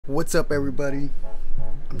What's up, everybody?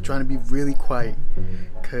 I'm trying to be really quiet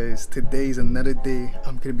because today's another day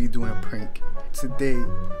I'm gonna be doing a prank. Today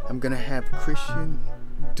I'm gonna have Christian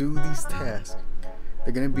do these tasks.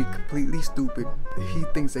 They're gonna be completely stupid. He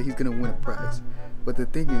thinks that he's gonna win a prize, but the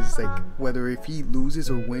thing is, like, whether if he loses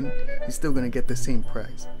or win, he's still gonna get the same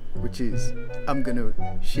prize, which is I'm gonna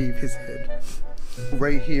shave his head.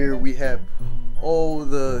 Right here we have all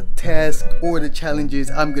the tasks or the challenges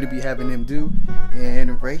I'm gonna be having him do,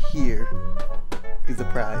 and right here is the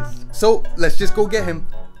prize. So let's just go get him.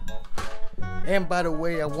 And by the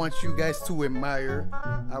way, I want you guys to admire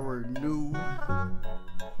our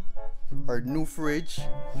new fridge.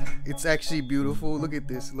 It's actually beautiful. Look at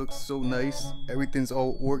this. It looks so nice. Everything's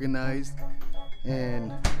all organized,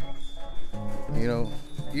 and you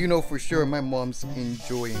know for sure my mom's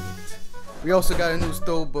enjoying it. We also got a new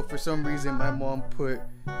stove, but for some reason my mom put,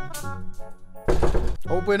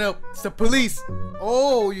 open up, it's the police.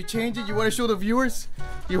 Oh, you changed it? You want to show the viewers?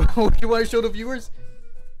 You want to show the viewers?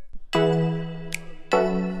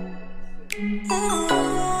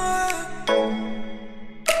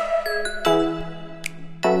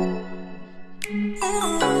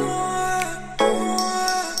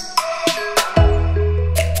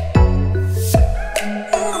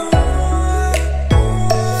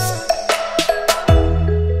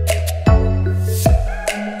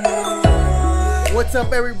 What's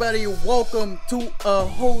up, everybody? Welcome to a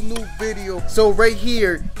whole new video. So right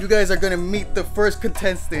here you guys are gonna meet the first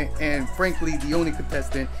contestant, and frankly the only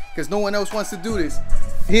contestant, because no one else wants to do this.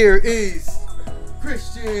 Here is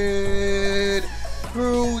Christian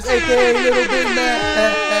Cruz, aka Little Big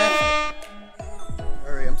Man.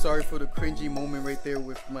 Alright, I'm sorry for the cringy moment right there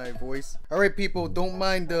with my voice. Alright people, don't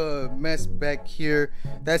mind the mess back here.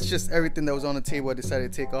 That's just everything that was on the table I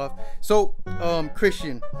decided to take off. So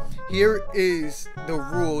Christian, here is the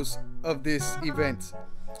rules of this event.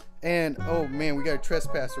 And oh man, we got a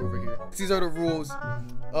trespasser over here. These are the rules.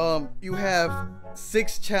 You have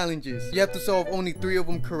 6 challenges. You have to solve only 3 of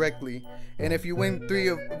them correctly, and if you win 3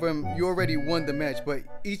 of them, you already won the match. But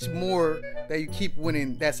each more that you keep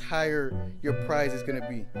winning, that's higher your prize is gonna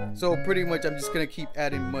be. So pretty much I'm just gonna keep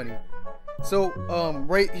adding money. So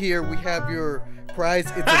right here we have your prize.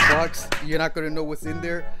 It's a box. You're not gonna know what's in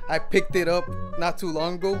there. I picked it up not too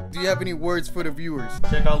long ago. Do you have any words for the viewers?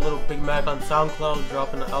 Check out Little Big Mac on SoundCloud,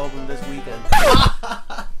 dropping an album this weekend.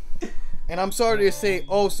 And I'm sorry to say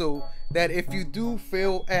also that if you do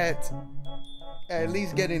fail at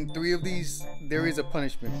least getting 3 of these, there is a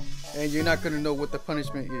punishment, and you're not gonna know what the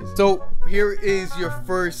punishment is. So here is your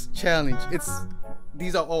first challenge.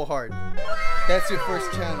 These are all hard. That's your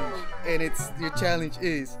first challenge, and your challenge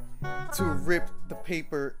is to rip the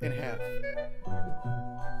paper in half.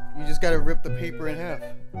 You just gotta rip the paper in half.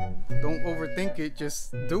 Don't overthink it,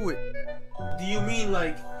 just do it. Do you mean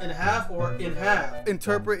like in half or in half?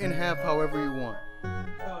 Interpret in half however you want.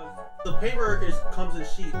 The paper comes in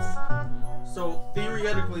sheets, so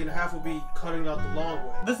theoretically in half will be cutting out the long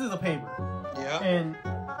way. This is a paper. Yeah. And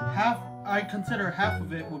I consider half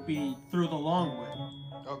of it would be through the long way.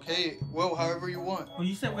 Okay, well, however you want. Well,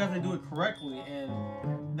 you said we have to do it correctly,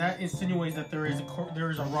 and that insinuates that there is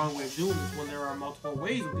a wrong way of doing this when there are multiple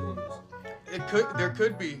ways of doing this. There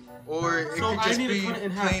could be, or it could just be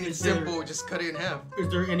plain and simple. Just cut it in half. Is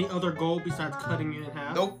there any other goal besides cutting it in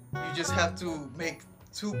half? Nope. You just have to make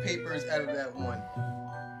 2 papers out of that one.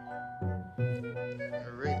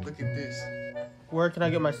 All right, look at this. Where can I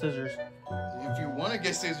get my scissors? If you want to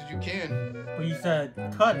get scissors, you can. But you said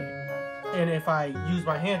cut it. And if I use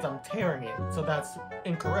my hands, I'm tearing it. So that's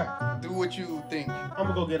incorrect. Do what you think. I'm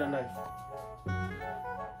gonna go get a knife.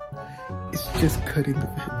 It's just cutting the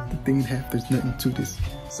thing in half. There's nothing to this.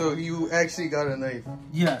 So you actually got a knife?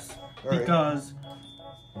 Yes. All because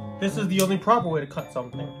this is the only proper way to cut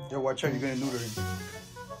something. Yo, watch out, you're gonna neuter him.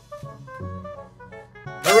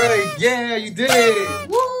 Alright, yeah, you did it!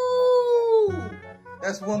 Woo!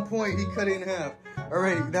 That's 1 point. He cut it in half.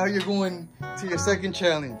 Alright, now you're going to your second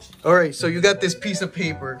challenge. Alright, so you got this piece of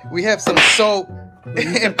paper. We have some salt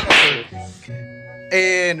and pepper.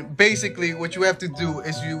 And basically what you have to do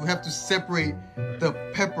is you have to separate the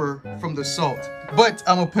pepper from the salt. But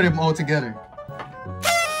I'm gonna put them all together.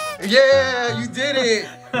 Yeah, you did it!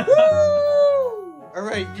 Woo!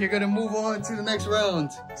 Alright, you're gonna move on to the next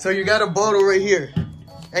round. So you got a bottle right here,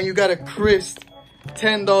 and you got a crisp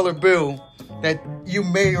 $10 bill that you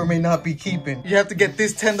may or may not be keeping. You have to get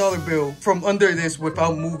this $10 bill from under this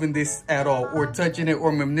without moving this at all, or touching it,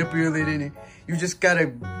 or manipulating it. You just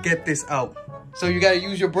gotta get this out. So you gotta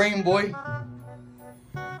use your brain, boy.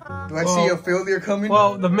 Do I see a failure coming?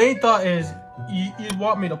 Well, the main thought is you'd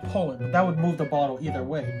want me to pull it, but that would move the bottle either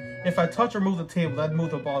way. If I touch or move the table, that'd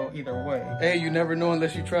move the bottle either way. Hey, you never know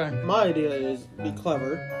unless you try. My idea is be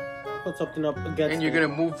clever, put something up against and you're gonna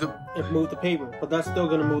move the paper, but that's still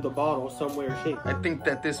gonna move the bottle some way or shape. I think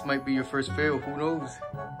that this might be your first fail. Who knows?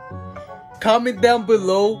 Comment down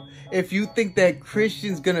below if you think that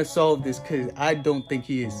Christian's gonna solve this, cause I don't think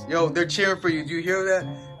he is. Yo, they're cheering for you. Do you hear that?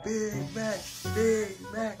 Big Mac, Big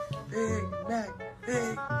Mac, Big Mac,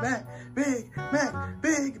 Big Mac, Big Mac,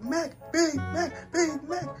 Big Mac, Big Mac, Big Mac, Big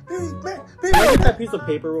Mac, Big Mac. Can I get that piece of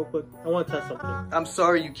paper real quick? I want to test something. I'm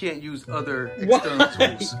sorry you can't use other external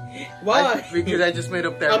tools. Why? Because I just made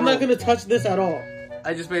up that rule. I'm not gonna touch this at all.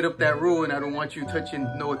 I just made up that rule and I don't want you touching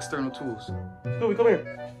no external tools. Scooby, come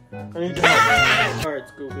here. I need your help. Alright,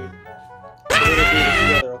 Scooby. We're gonna do this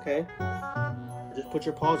together, okay? Just put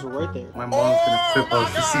your paws right there. My mom's gonna flip out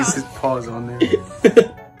if she sees his paws on there.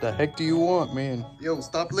 The heck do you want, man? Yo,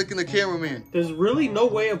 stop licking the camera, man. There's really no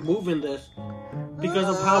way of moving this because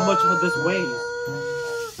of how much of this weighs.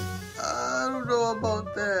 I don't know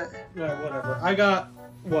about that. Alright, whatever. I got,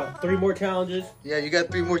 what, 3 more challenges? Yeah, you got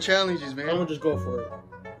 3 more challenges, man. I'm gonna just go for it.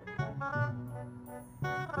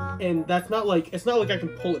 And that's not like, it's not like I can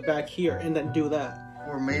pull it back here and then do that.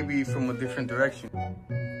 Or maybe from a different direction.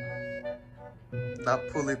 Not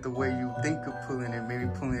pull it the way you think of pulling it, maybe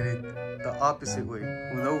pulling it the opposite way.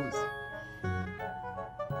 Who knows?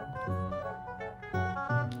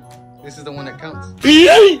 This is the one that counts.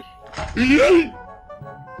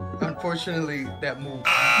 Unfortunately, that moved.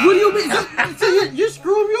 What do you mean? So you're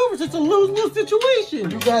screwing me over. It's a lose-lose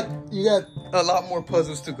situation. You got a lot more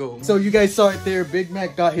puzzles to go. So you guys saw it there. Big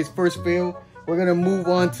Mac got his first fail. We're gonna move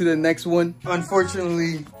on to the next one.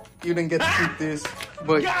 Unfortunately, you didn't get to keep this,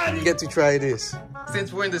 but you get to try this.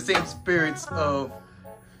 Since we're in the same spirits of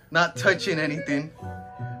not touching anything,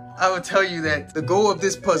 I will tell you that the goal of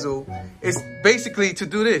this puzzle is basically to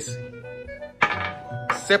do this.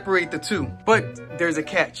 Separate the two. But there's a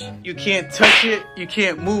catch. You can't touch it, you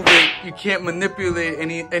can't move it, you can't manipulate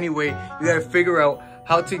it anyway. You gotta figure out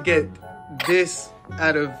how to get this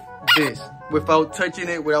out of this without touching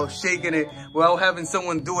it, without shaking it, without having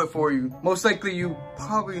someone do it for you. Most likely you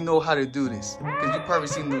probably know how to do this because you've probably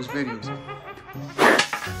seen those videos.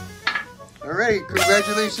 All right,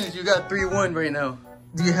 congratulations, you got 3-1 right now.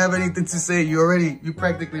 Do you have anything to say? You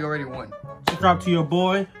practically already won. Subscribe to your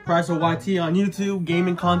boy, Price of YT on YouTube,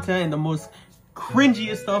 gaming content, and the most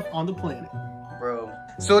cringiest stuff on the planet. Bro.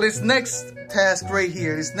 So this next task right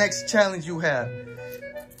here, this next challenge you have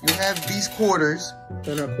these quarters.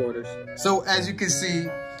 They're not quarters. So as you can see,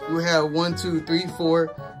 you have 1, 2, 3,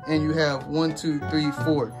 4, and you have 1, 2, 3,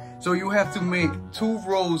 4. So you have to make 2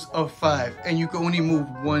 rows of 5, and you can only move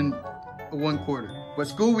one quarter. But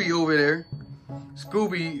Scooby over there,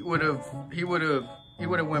 Scooby would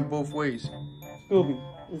have went both ways. Scooby,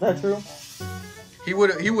 is that true? He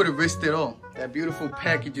would have risked it all. That beautiful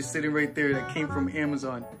package is sitting right there that came from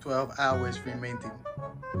Amazon. 12 hours remaining.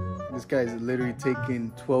 This guy's literally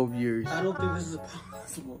taking 12 years. I don't think this is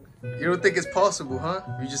possible. You don't think it's possible, huh?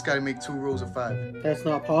 You just gotta make 2 rows of 5. That's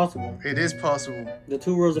not possible. It is possible. The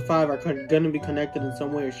 2 rows of 5 are gonna be connected in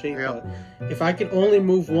some way or shape. Yeah. But if I can only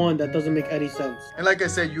move one, that doesn't make any sense. And like I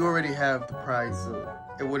said, you already have the prize, so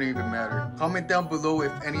it wouldn't even matter. Comment down below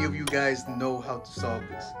if any of you guys know how to solve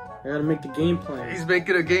this. I gotta make the game plan. He's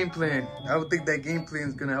making a game plan. I don't think that game plan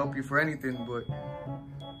is gonna help you for anything, but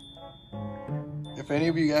if any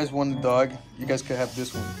of you guys want a dog, you guys could have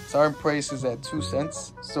this one. Starting price is at 2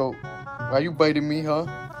 cents. So why are you biting me, huh?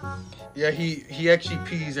 Yeah, he actually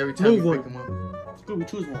pees every time you pick him up. Scooby,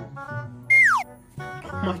 choose one.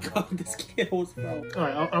 Oh my god, this kid was fell.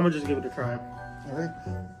 Alright, I'm gonna just give it a try.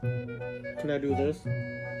 Alright. Can I do this?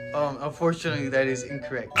 Unfortunately, that is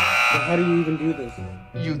incorrect. But how do you even do this?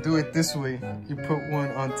 You do it this way. You put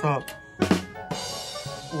one on top.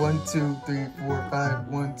 1, 2, 3, 4, 5.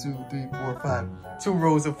 1, 2, 3, 4, 5. 2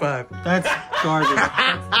 rows of 5. That's garbage.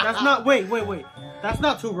 That's not. Wait. That's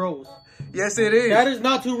not 2 rows. Yes, it is. That is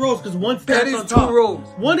not 2 rows because one stacked on top. That is 2 rows.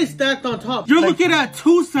 One is stacked on top. You're looking at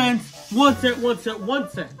 2 cents, 1 cent, 1 cent, 1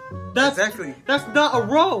 cent. That's exactly. That's not a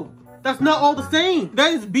row. That's not all the same.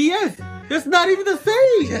 That is BS. That's not even the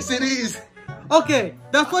same. Yes, it is. Okay,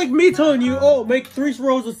 that's like me telling you, oh, make 3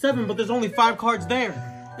 rows of 7, but there's only 5 cards there.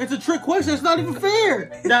 It's a trick question. It's not even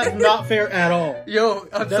fair. That's not fair at all. Yo,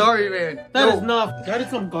 I'm sorry, man. That is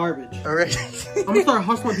some garbage. All right. I'm gonna start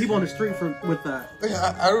hustling people on the street with that.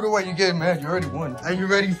 I don't know why you're getting mad. You already won. Are you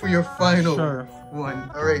ready for your final one?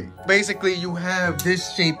 All right. Basically, you have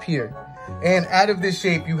this shape here. And out of this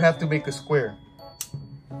shape, you have to make a square.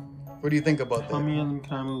 What do you think about that? How many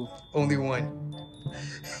can I move? Only one.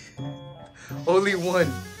 Only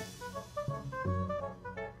one.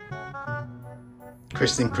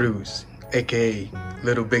 Christian Cruz, aka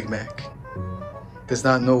Little Big Mac, does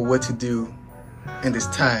not know what to do in this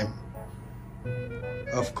time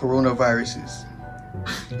of coronaviruses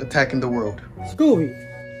attacking the world. Scooby.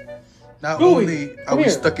 Not only are we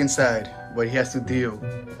stuck inside, but he has to deal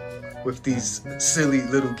with these silly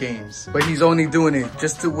little games. But he's only doing it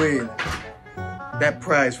just to win that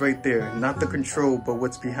prize right there. Not the control, but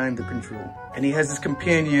what's behind the control. And he has his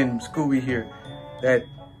companion, Scooby, here, that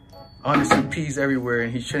honestly pees everywhere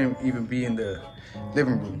and he shouldn't even be in the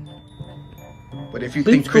living room. But if you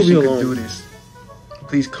think Christian could do this,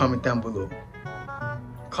 please comment down below.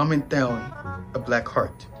 Comment down a black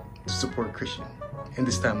heart to support Christian in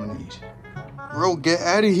this time of need. Bro, get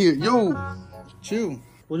out of here. Yo, chill.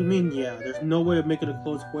 What do you mean, yeah? There's no way of making a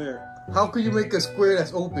closed square. How could you make a square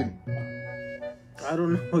that's open? I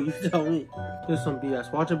don't know. You tell me. This is some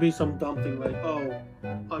BS. Watch it be some dumb thing like, oh,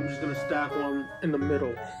 I'm just gonna stack one in the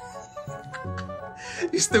middle.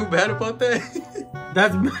 You still mad about that?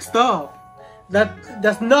 That's messed up.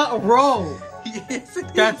 That's not a row. Yes, it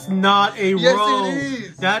is. That's not a row. Yes, it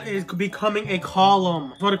is. That is becoming a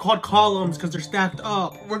column. That's why they're called columns, because they're stacked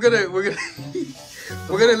up. We're gonna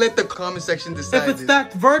let the comment section decide. If it's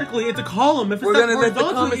stacked vertically, it's a column. If it's stacked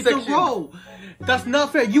horizontally, it's a row. That's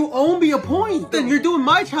not fair. You owe me a point. Then you're doing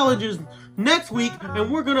my challenges next week,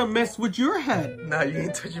 and we're gonna mess with your head. Nah, you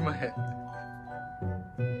ain't touching my head.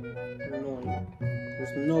 You're annoying.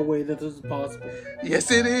 There's no way that this is possible.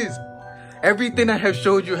 Yes, it is. Everything I have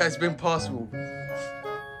showed you has been possible.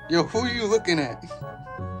 Yo, who are you looking at?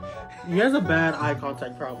 He has a bad eye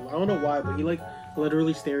contact problem. I don't know why, but he like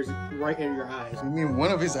literally stares right in your eyes. I mean,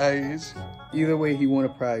 one of his eyes. Either way, he won a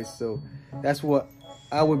prize, so that's what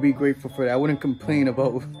I would be grateful for. That I wouldn't complain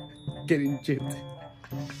about getting gypped,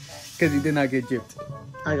 because he did not get gypped.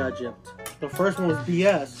 I got gypped. The first one was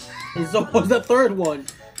BS, and so was the third one.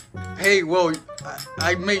 Hey, well,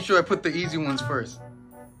 I made sure I put the easy ones first.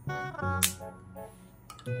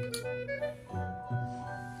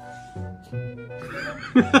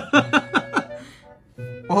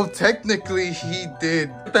 Well, technically he did.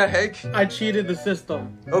 What the heck? I cheated the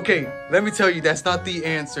system. Okay, let me tell you, that's not the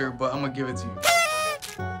answer, but I'm gonna give it to you.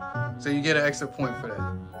 So you get an extra point for that.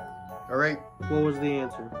 All right? What was the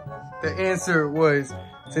answer? The answer was,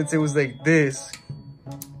 since it was like this,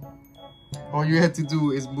 all you have to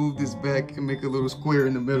do is move this back and make a little square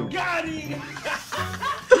in the middle. Got it!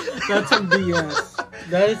 That's some BS.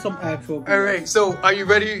 That is some actual BS. All right, so are you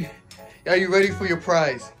ready? Are you ready for your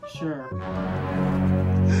prize? Sure.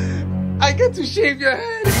 I get to shave your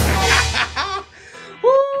head.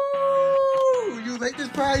 Woo! You like this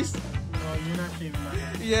prize? No, you're not shaving my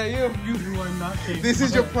head. Yeah, You are not shaving. This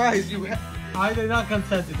is your prize. I did not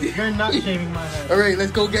consent to this. You're not shaving my head. All right,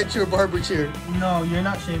 let's go get your barber chair. No, you're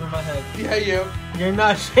not shaving my head. Yeah, I am. You're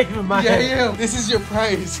not shaving my head. Yeah, I am. This is your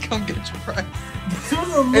prize. Come get your prize. This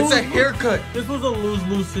was a It's a haircut. This was a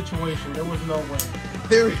lose-lose situation. There was no way.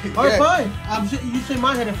 Alright, fine. You shave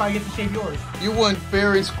my head if I get to shave yours. You won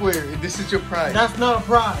fair and square, and this is your prize. That's not a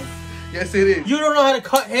prize. Yes, it is. You don't know how to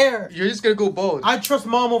cut hair. You're just gonna go bald. I trust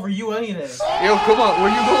mom over you any day. Yo, come on. Where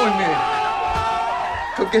you going, man?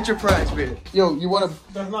 Come get your prize, man. Yo, you wanna?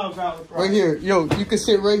 That's not a valid prize. Right here. Yo, you can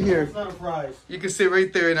sit right here. That's not a prize. You can sit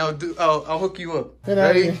right there, and I'll hook you up. Get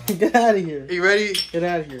out of here. Get out of here. You ready? Get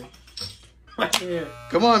out of here. My hair.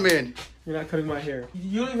 Come on, man. You're not cutting my hair.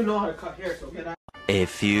 You don't even know how to cut hair, so get out. A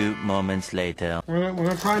few moments later. We're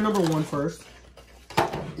gonna try number one first.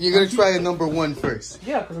 You're gonna try a number one first.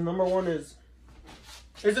 Yeah, because the number one is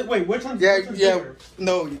it? Wait, which one's Yeah. bigger?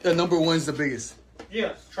 No, number one's the biggest.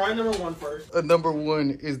 Yes, try number one first. Number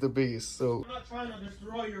one is the biggest. So I'm not trying to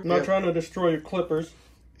destroy your. I'm not trying to destroy your clippers.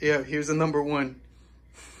 yeah, here's a number one.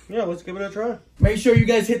 Yeah, let's give it a try. Make sure you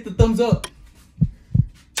guys hit the thumbs up.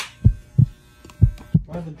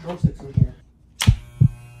 Why are the drumsticks in here?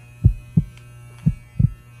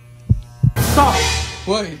 Stop!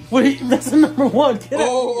 What? That's the number one. Get out.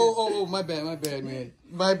 Oh, my bad, man.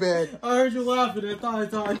 My bad. I heard you laughing. I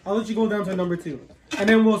thought I'll let you go down to number two. And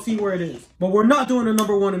then we'll see where it is. But we're not doing a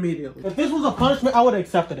number one immediately. If this was a punishment, I would have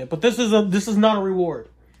accepted it. But this is not a reward.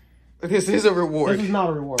 This is a reward. This is not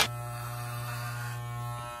a reward.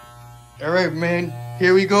 Alright, man.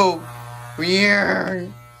 Here we go. Yeah.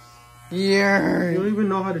 You don't even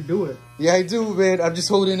know how to do it. Yeah, I do, man. I'm just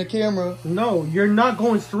holding the camera. No, you're not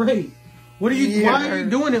going straight. What are you? Why are you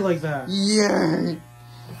doing it like that? Yeah.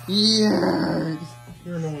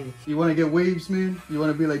 You're annoying. You want to get waves, man? You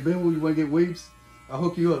want to be like Benwell? You want to get waves? I'll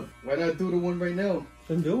hook you up. Why not do the one right now?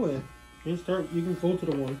 Then do it. You can go to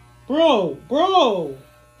the one. Bro!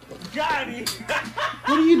 Got it!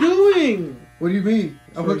 What are you doing? What do you mean?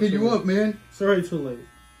 I'm hooking you up, man. Sorry, too late.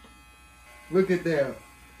 Look at that.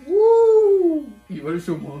 Woo! You better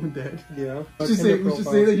show mom and dad. Yeah. We should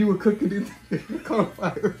say that you were cooking in the car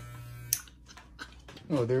fire.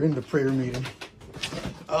 Oh, they're in the prayer meeting.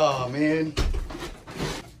 Oh, man.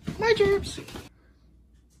 My germs.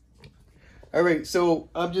 All right, so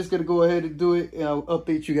I'm just going to go ahead and do it, and I'll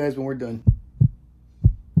update you guys when we're done.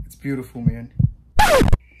 It's beautiful, man.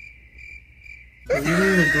 What do you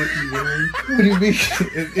mean it's not even? What do you mean?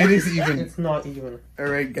 It is even. It's not even. All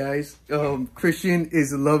right, guys. Christian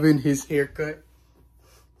is loving his haircut.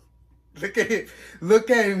 Look at it. Look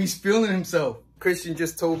at him. He's feeling himself. Christian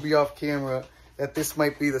just told me off camera that this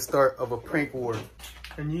might be the start of a prank war.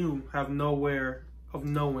 And you have nowhere of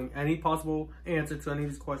knowing any possible answer to any of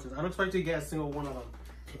these questions. I don't expect you to get a single one of them.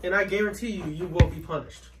 And I guarantee you, you will be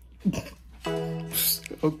punished.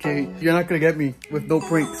 Okay, you're not gonna get me with no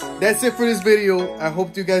pranks. That's it for this video. I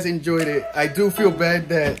hope you guys enjoyed it. I do feel bad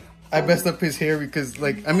that I messed up his hair because,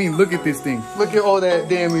 like, I mean, look at this thing. Look at all that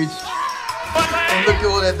damage. And look at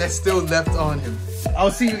all that's still left on him.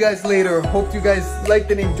 I'll see you guys later. Hope you guys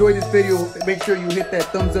liked and enjoyed this video. Make sure you hit that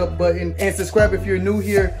thumbs up button and subscribe if you're new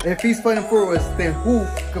here. If he's fighting for us, then who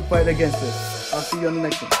could fight against us? I'll see you on the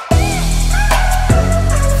next one.